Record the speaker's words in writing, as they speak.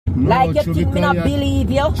No, like you think me not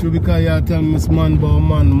believe you? True, because you tell me this man about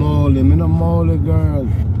man Molly. Me no Molly, girl.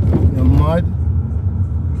 You mad?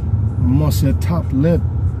 Must your top lip.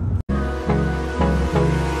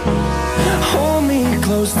 Hold me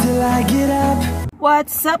close till I get up.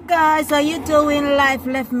 What's up, guys? How you doing? Life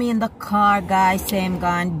left me in the car, guys. Say I'm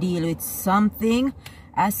gonna deal with something.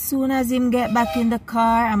 As soon as him get back in the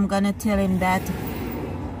car, I'm gonna tell him that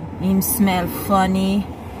him smell funny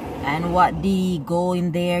and what did he go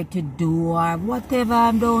in there to do or whatever.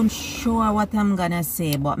 I don't sure what I'm gonna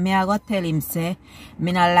say, but me I gotta tell him say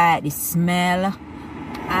me not like the smell.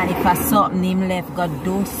 And if I something him left go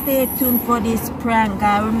do, stay tuned for this prank,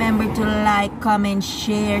 guys. Remember to like, comment,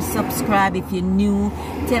 share, subscribe if you're new.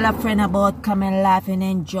 Tell a friend about, comment, laugh and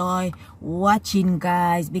enjoy watching,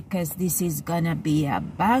 guys, because this is gonna be a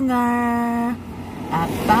banger. A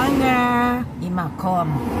banger. He might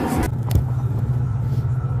come.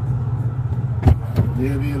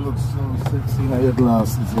 Baby, you look so sexy in your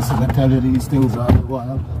glasses. You see, I tell you these things all the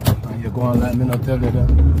while. And you're going to let me not tell you that.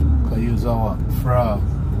 Because you're a fraud.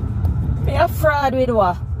 Me a fraud with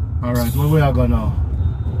what? Alright, where we are going now?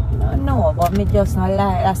 No, but me just not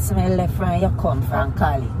like that smell left from you come from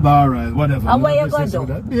Cali. Alright, whatever. And where you going to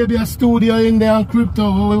do? Baby, a studio in there and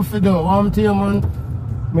crypto. What we do? What I'm telling you,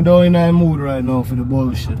 man. Me don't in a mood right now for the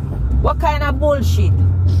bullshit. What kind of bullshit?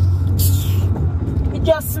 You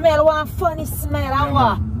just smell one funny smell, yeah, and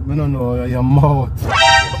what? I don't know your mouth.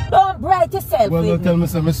 Don't bright yourself. Well, don't tell me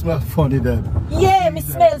so me smell funny then. Yeah, me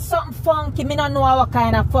smell something funky. Me don't know what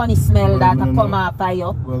kind of funny smell that come after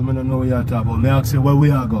you. Well, I don't know what you're talking about. Me ask you where we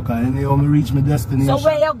are go, because you know me reach my destination. So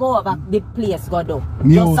where you go over the place go do?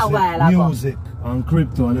 Music, just a while ago. Music and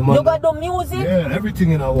crypto. And you go do music? Yeah,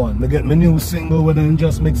 everything in a one. Me get my new single with them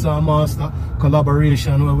just mix and master.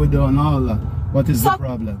 Collaboration where we do and all that. What is the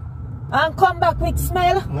problem? And come back with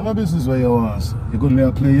smell? None of this is what you want. You're going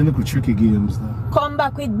to play your little tricky games now. Come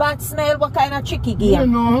back with bad smell? What kind of tricky game? I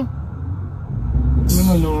don't know. I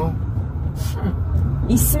don't know.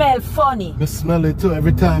 You smell funny. You smell it too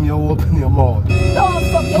every time you open your mouth. Don't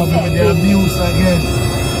fuck yourself. Come with the abuse again.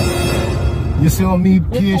 You see how me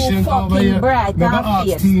patient over here? Bright never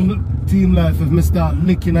ask team life if me start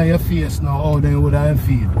licking at your face now, how then would I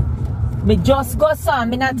feel? Me just go son,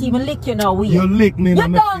 me not even lick you now. You lick me. You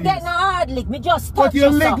don't get no hard lick, me just touch you.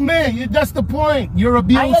 But you lick me, that's the point. You're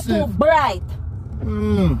abusive. And you're too bright.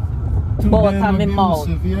 Too both damn of me mouth.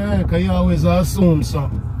 Yeah, because you always assume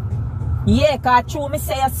something. Yeah, because true, me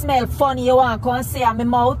say you smell funny, you want to come say at my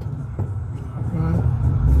mouth.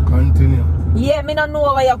 Continue. Yeah, me don't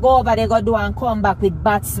know where you go over there go do and come back with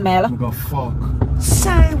bad smell. You go fuck.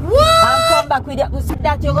 Say what? And come back with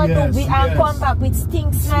that you go do and come back with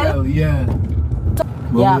stink smell. Yeah.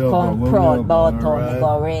 Yeah, come proud about how me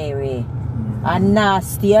go ray. And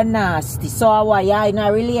nasty, you're nasty. So why you in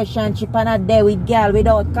a relationship and a day with girl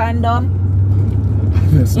without condom?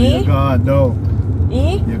 So you got though.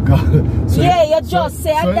 You got so yeah, you just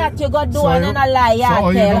say that you got do and a lie. So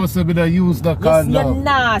you know say me not use the condom. Yes, you're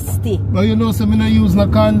nasty. But you know say me not use the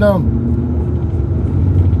condom.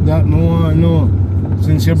 That no one know.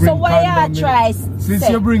 Since you bring so why condom you try since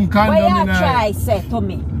you bring condom in, why you try say to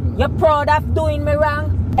me? You're proud of doing me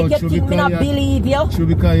wrong? Like you think me not believe you? True,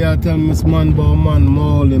 because you tell me this man about man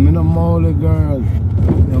Molly. Me not Molly, girl.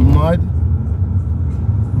 You mad?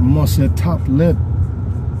 Must your top lip.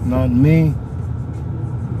 Not me.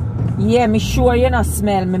 Yeah, me sure you not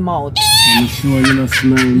smell me mouth. I'm sure you not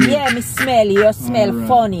smell me. Yeah, me smell you. You smell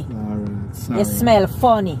funny. Sorry. You smell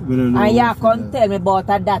funny. And you can't tell me about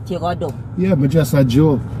that you go do. Yeah, but just a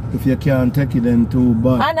joke. If you can't take it then too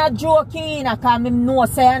bad. I'm not joking, because I know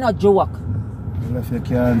say I'm not joke. Well, if you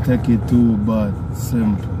can't take it too bad,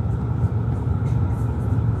 simple.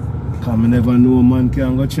 Because I never know a man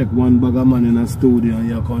can go check one bag of man in a studio and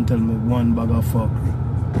you can't tell me one bag of fuck.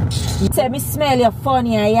 You say me smell you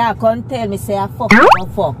funny and you can't tell me say I fuck or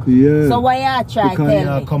fuck. Yeah. So why you try tell me?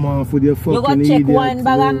 Because you come off with your fucking you go check idiot, one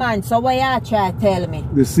bag of man, so why you try tell me?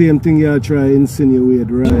 The same thing you try insinuate,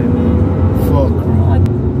 right? Fuck.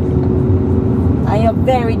 And you're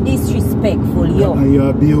very disrespectful, yo. And you're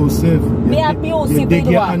abusive. Me abusive you dig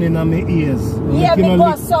with your what? hand in my ears. Yeah,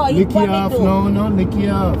 because so you lick you off now, no? Lick you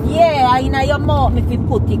off. Yeah, in your mouth if you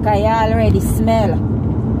put it, because you already smell.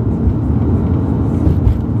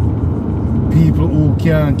 People who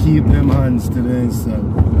can't keep them hands to themselves.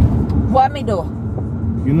 What me do?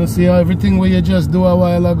 You know, see everything what you just do a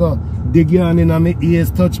while ago. Dig your hand in my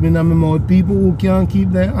ears, touch me in my mouth. People who can't keep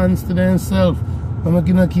their hands to themselves. I'm not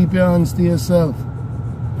gonna keep your hands to yourself.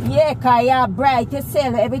 Yeah, because you're bright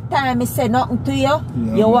yourself. Every time I say nothing to you,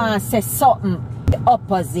 you want to say something the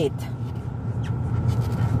opposite.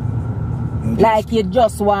 You Like you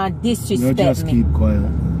just want disrespect me. You just keep quiet.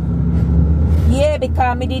 Yeah,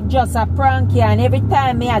 because me did just a prank you, and every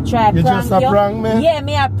time me I try You prank just a you. prank me? Yeah,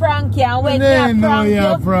 me a prank you, and when me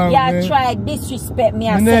a prank you, try disrespect me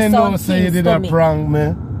and say some things say you did to a me. prank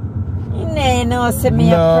me. You know say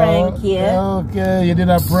me a prank you. Okay, you did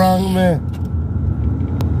a prank me.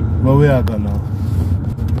 But we are gonna now.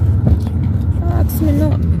 Ask me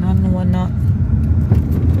nothing, I know not.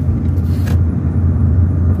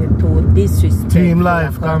 You too disrespectful. Team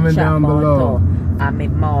Life comment down below. And my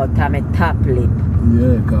mouth and my top lip.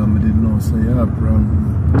 Yeah, because I didn't know, so you're a prank.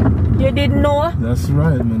 You didn't know? That's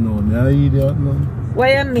right, me know. Me an idiot now.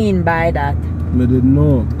 What you mean by that? Me didn't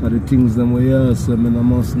know, because the things them we hear, so me no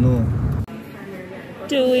must know.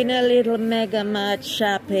 Doing a little Mega Mart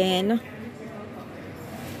shopping.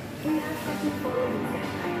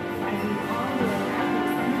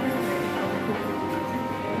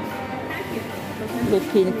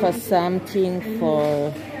 Looking for something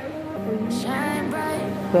for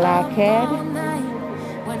blackhead,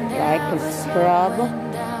 like a scrub.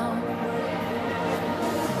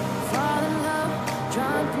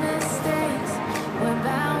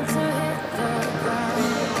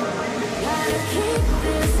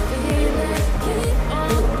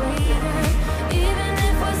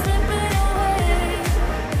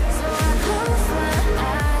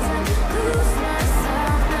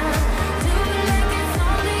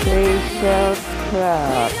 Facial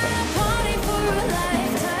scrub.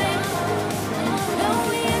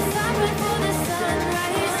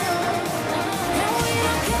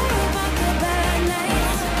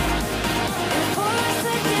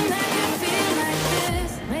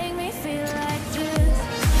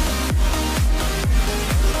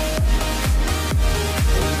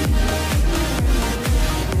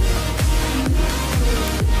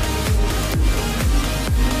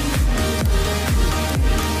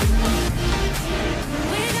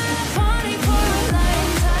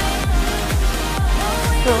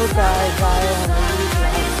 So guys, I only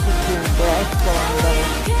like chicken breast on the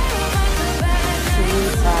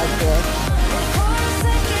cheese I get.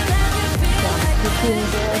 Some chicken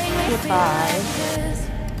breast to buy.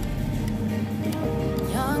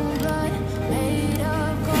 Young blood made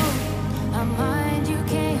of gold, a mind you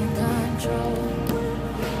can't control.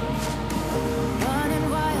 Running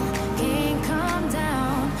wild, can't come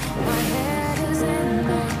down. My head is in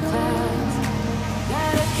the clouds.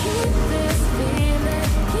 Gotta keep this feeling.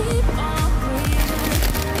 Keep on breathing,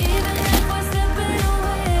 even if we're slipping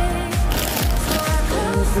away. So I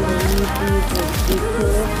close my eyes.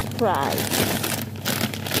 Ridiculous price.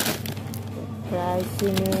 The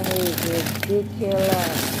pricing is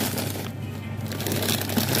ridiculous.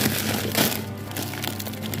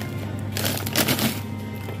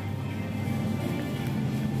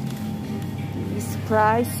 This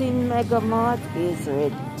price in Mega Mart is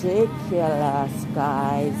ridiculous,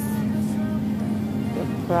 guys. The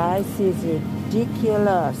price is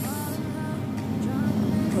ridiculous.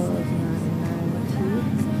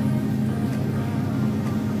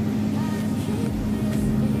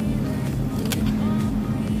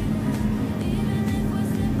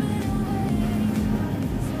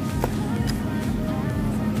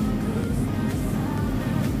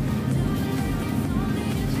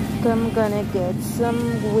 I'm gonna get some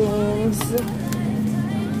wings.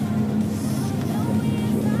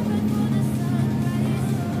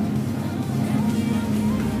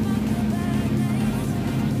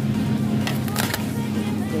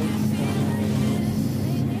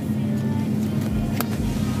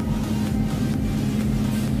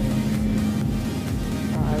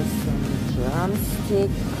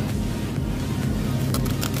 Drumstick.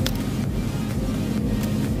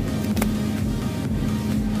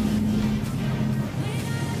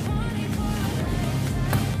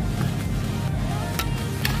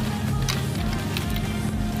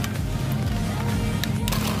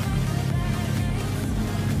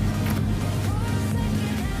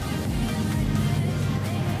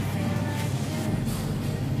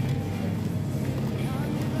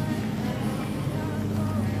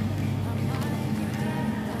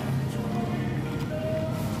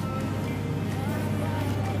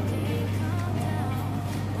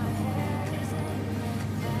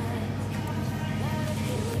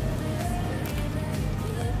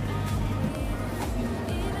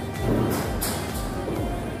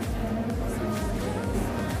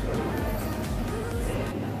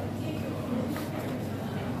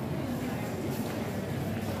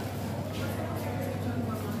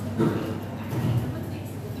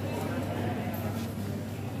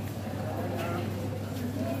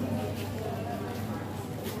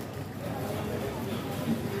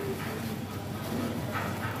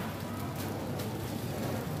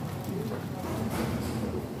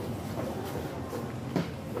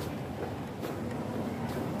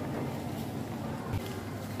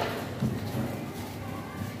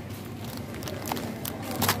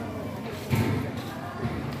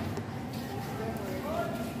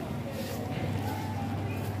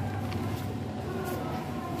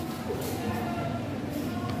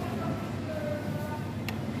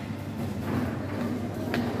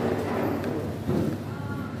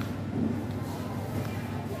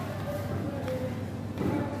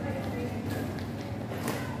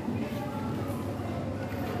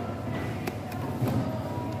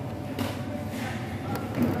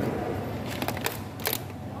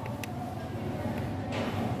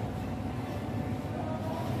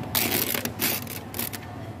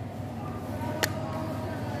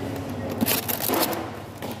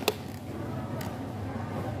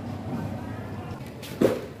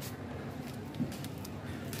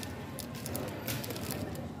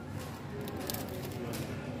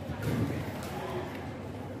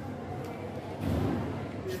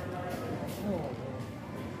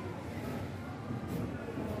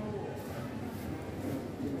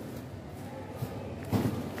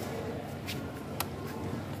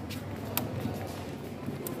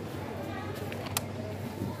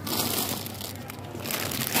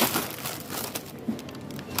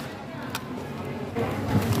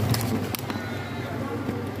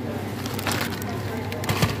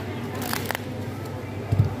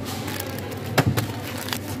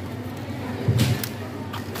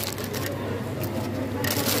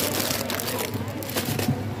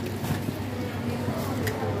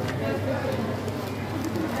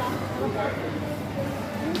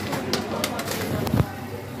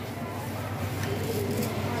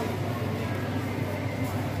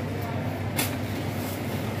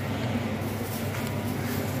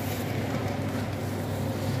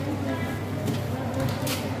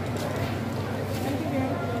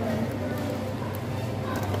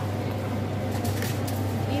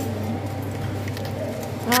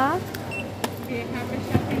 Huh? Do you have a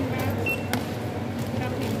shopping bag?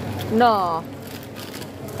 Shopping bag? No. Shopping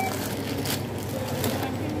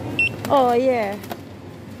bag? Oh, yeah.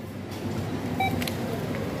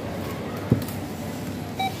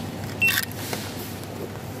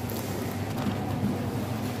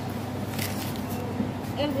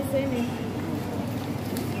 Elvis, any?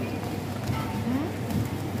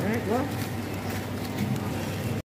 Right, what?